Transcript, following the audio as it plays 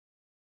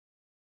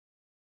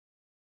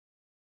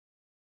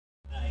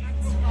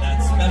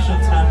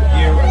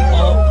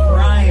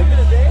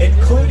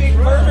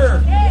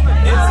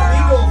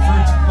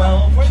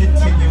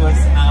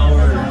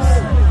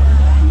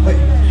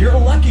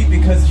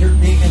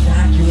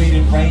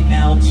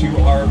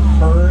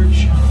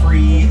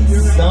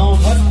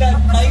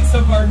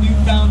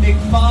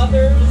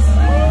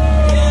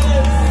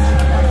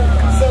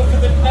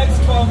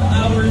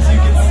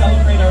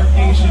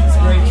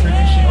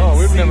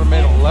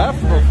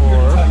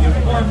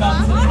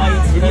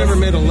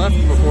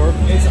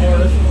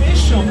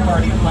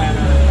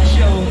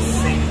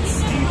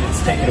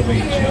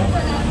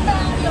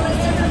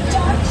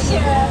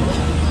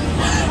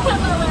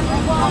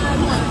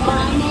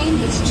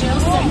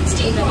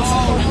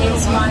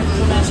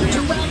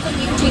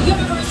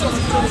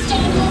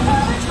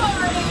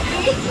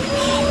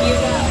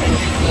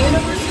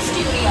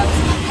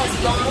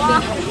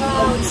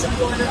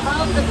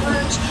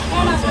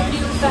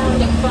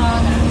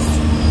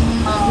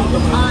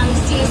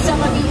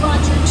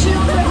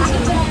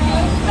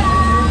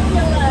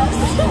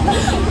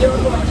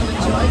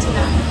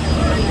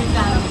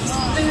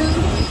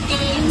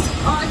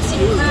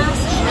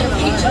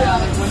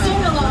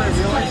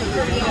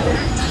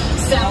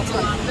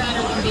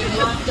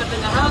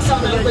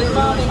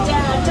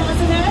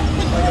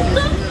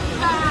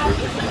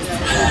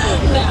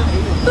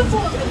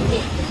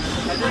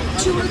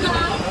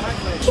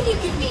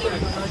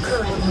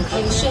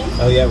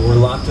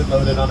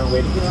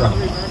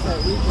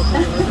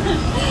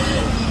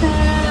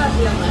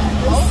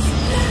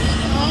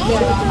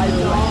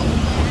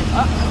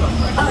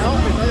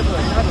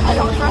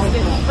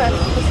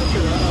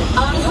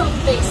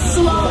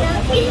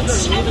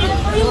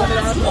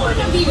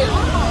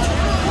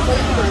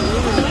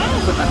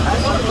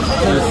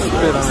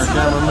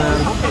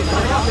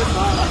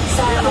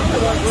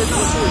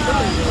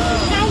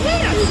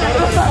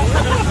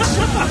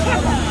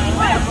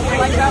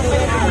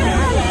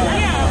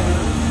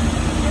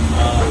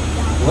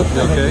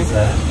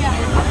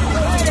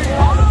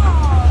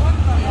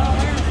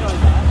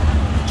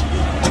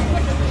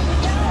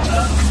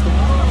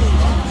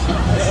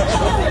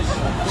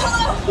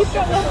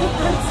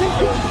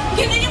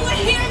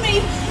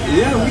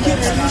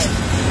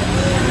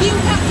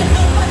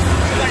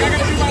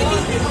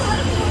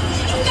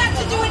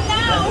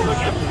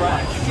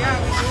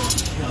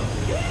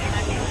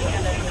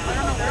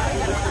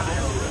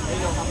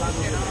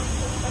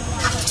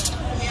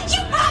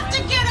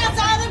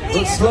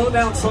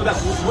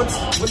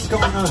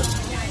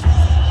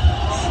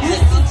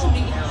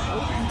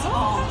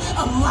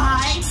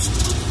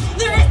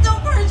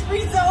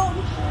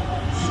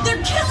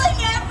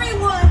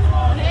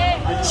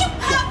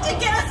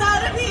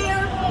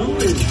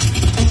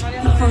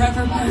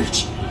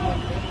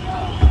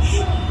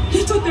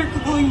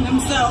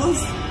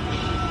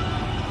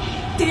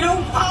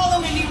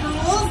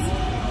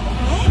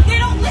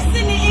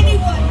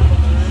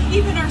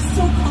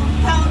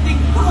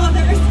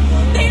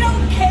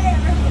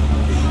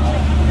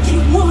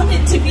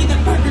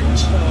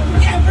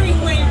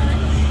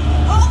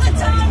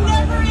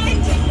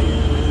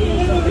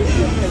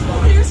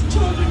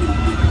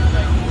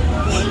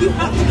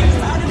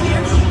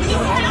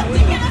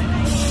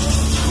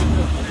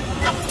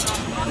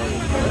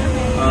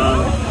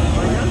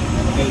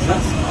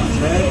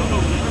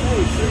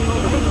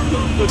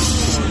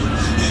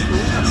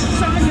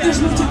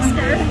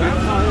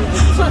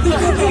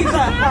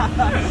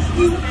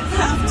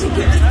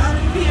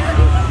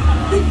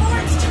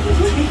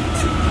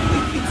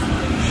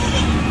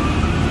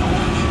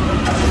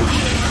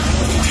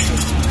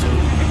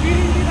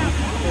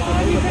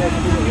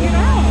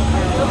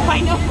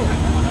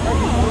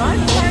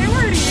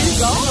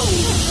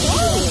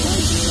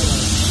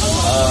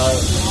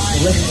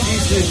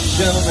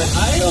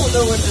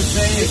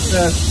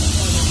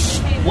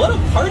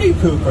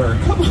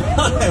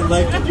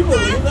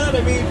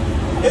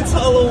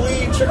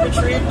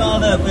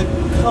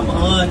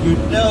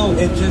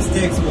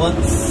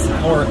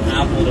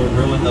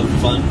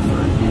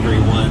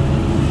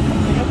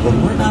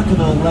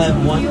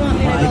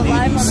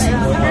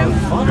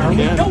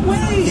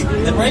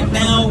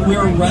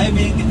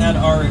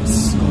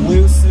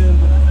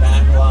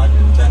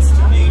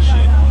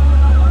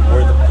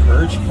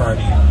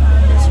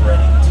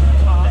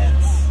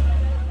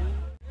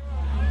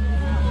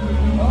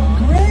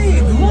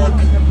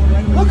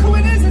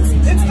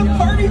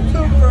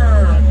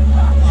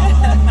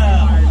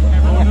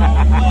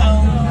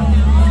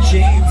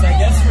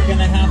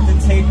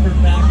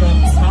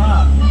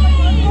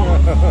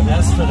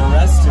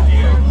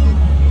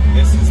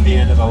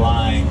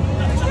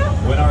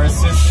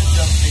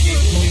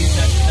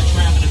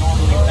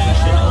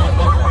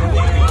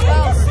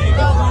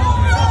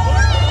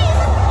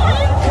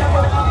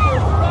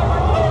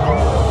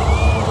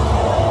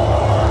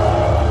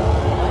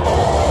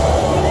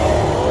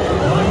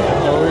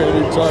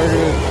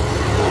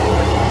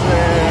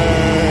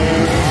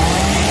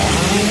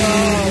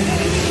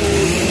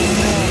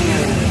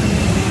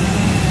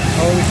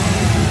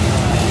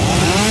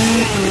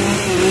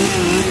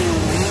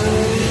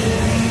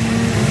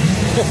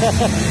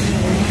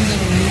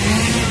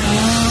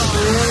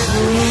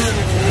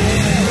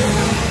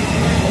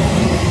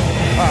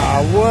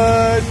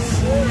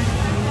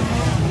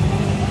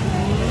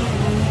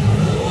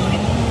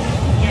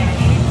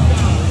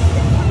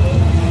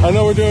I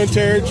know we're doing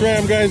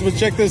Tram, guys, but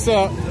check this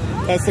out.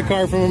 That's the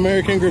car from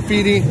American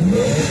Graffiti.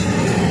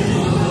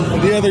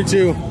 And the other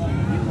two.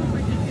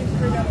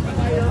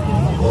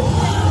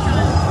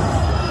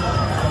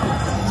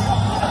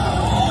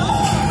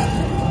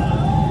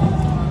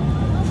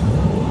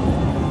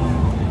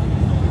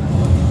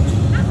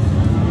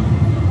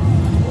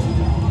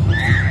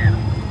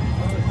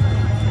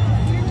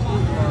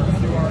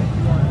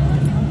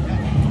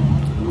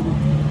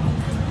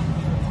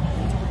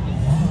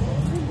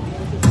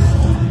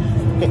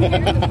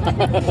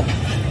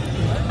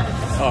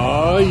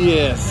 Oh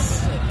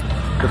yes,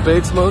 the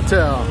Bates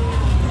Motel.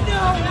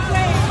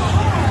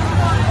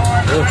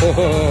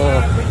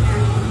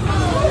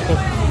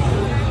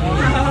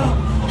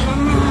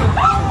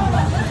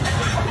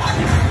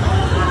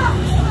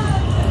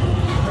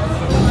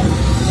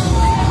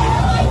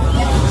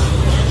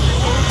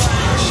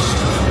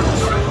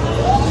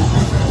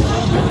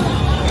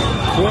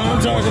 What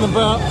I'm talking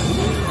about.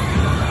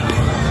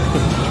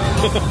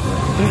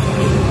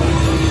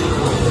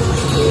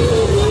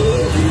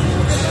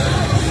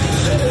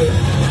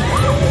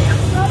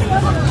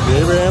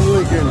 Abraham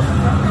Lincoln.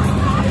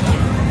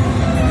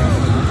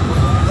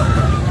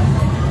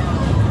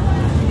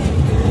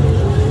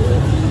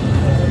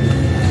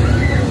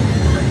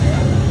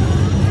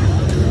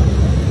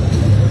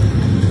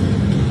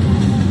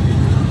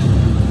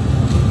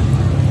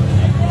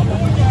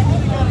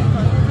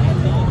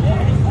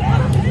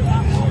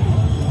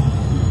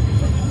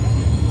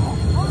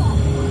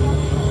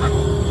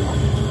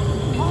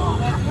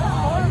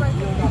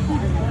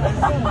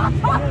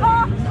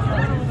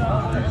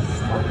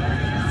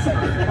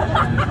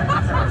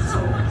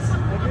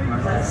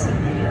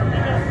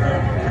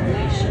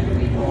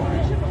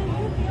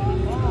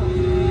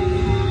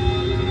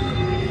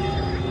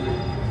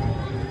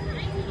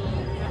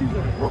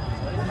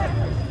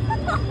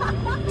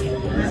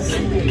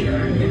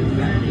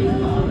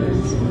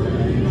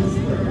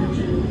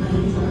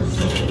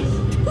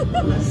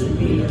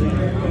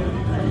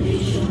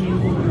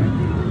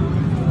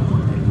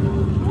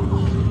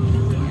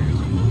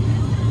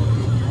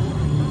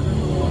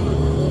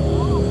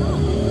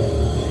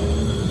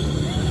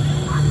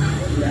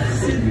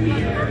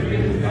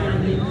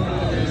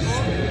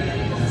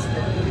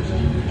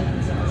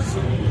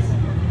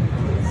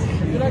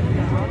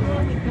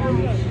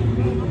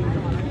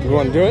 You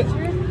want to do it? I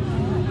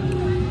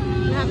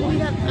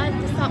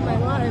have to stop my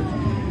live.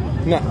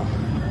 No.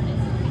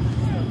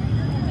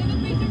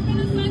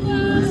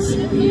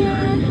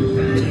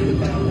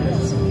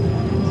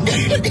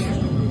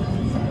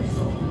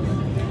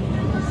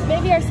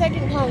 Maybe our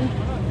second time.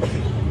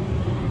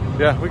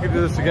 Yeah, we could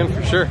do this again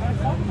for sure.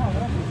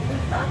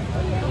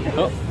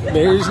 Oh,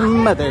 there's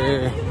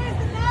Mother.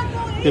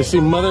 You see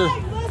Mother?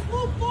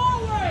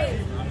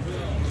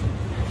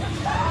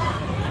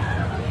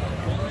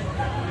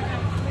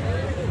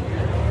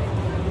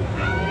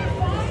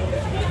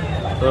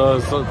 Oh,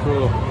 it's so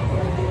cool.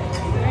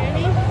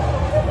 Ready?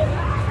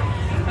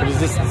 What is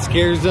this, the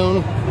scare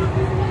zone?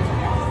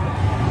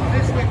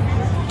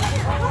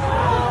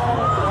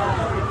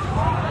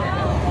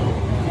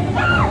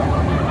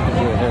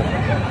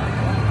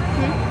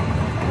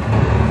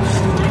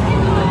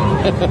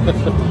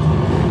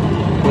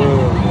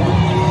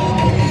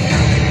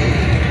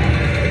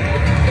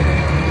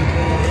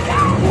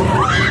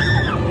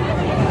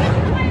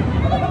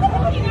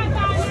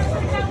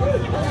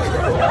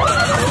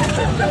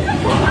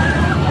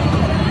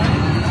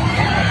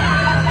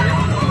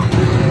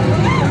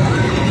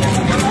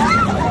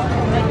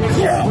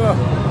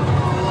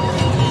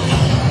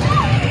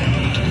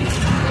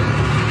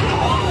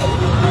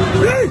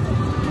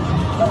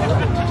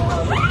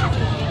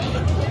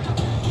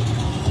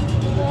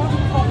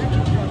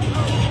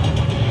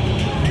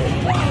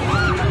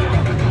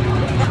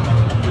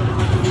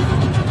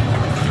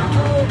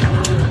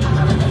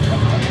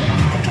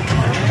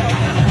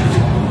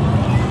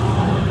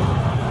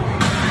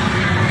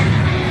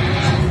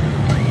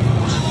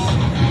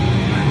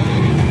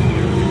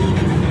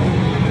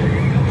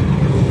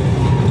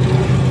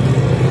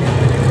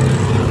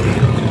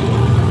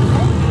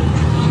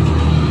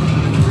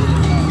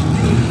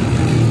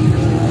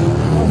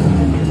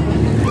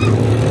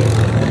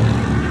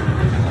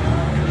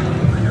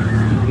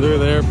 Look at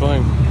the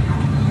airplane.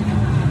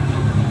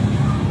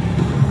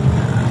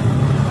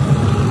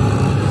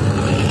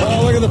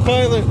 Oh, look at the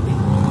pilot.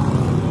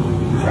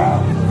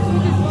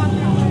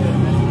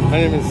 I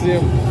didn't even see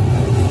him.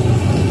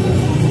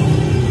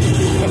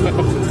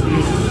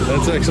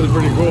 That's actually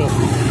pretty cool.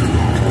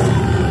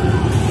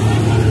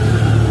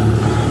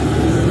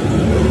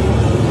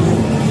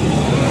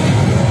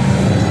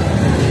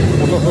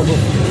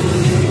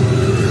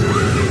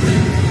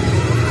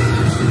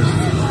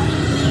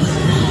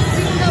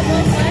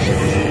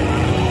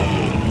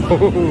 We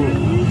can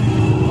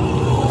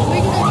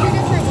go two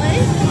different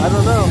ways? I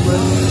don't know, but...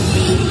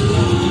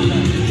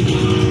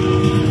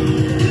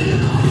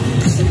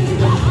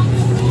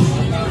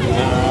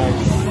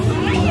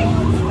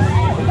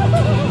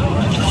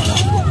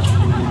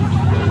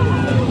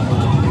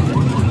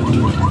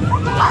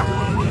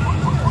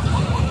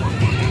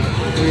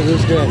 Look at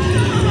this guy.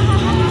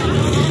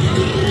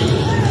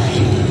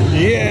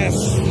 Yes!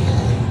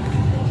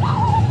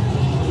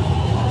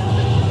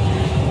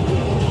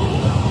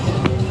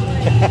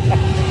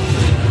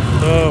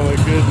 Oh my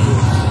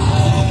goodness.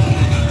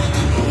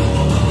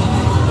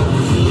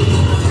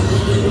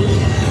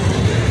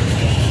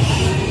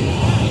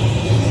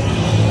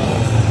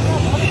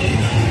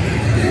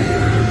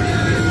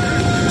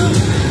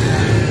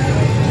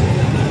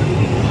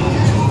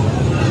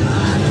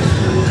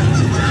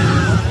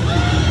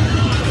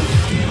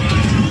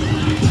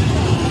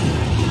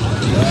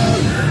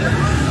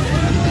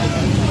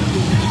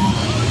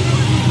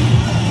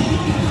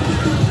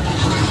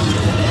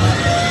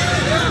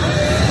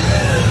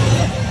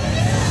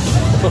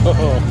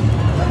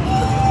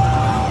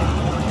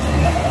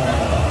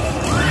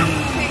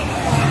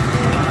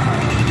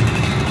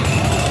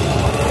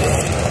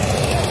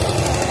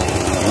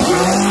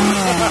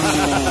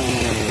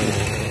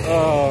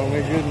 Oh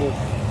my goodness.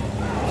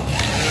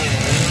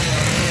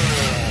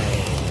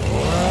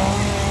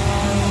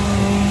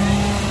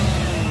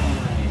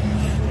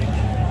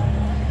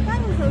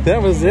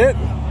 That was it?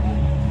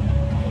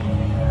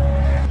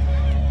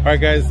 Alright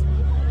guys,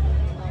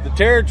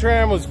 the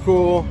Tram was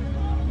cool.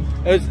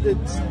 It's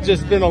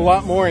just been a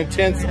lot more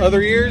intense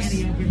other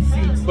years,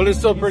 but it's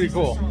still pretty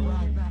cool.